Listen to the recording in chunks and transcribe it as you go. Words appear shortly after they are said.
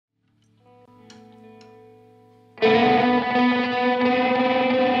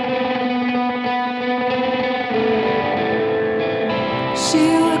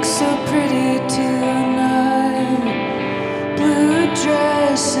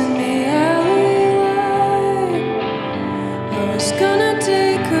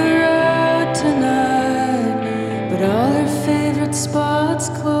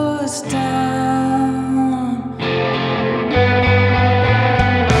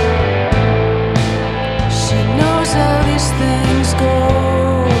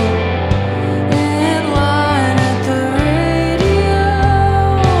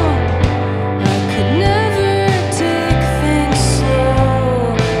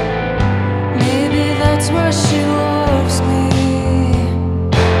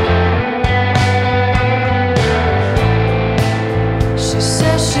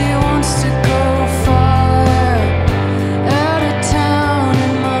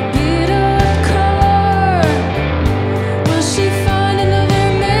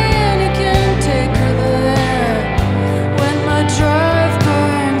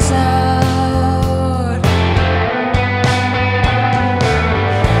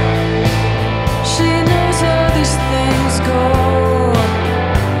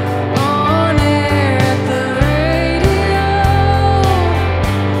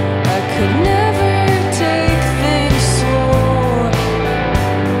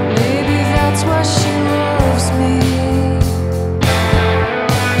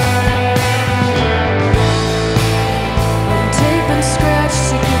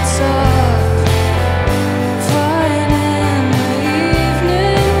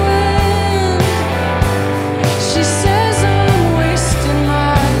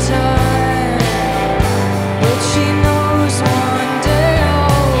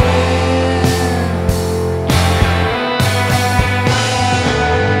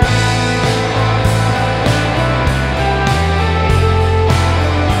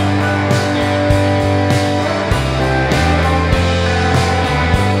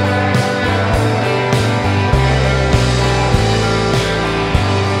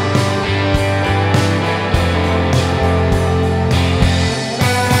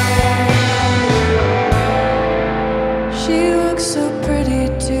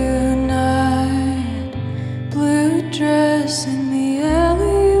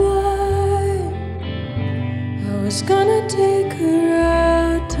to take her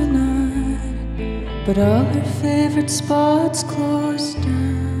out tonight, but all her favorite spots closed down.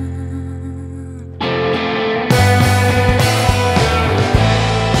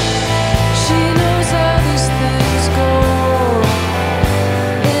 She knows how these things go,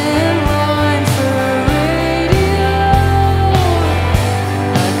 in line for a radio.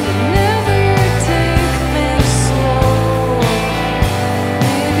 I could never take things slow.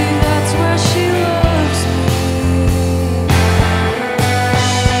 Maybe that's where she loves me.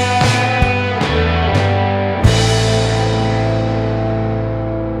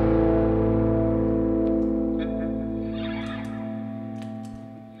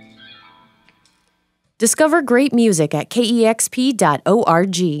 Discover great music at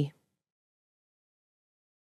KEXP.org.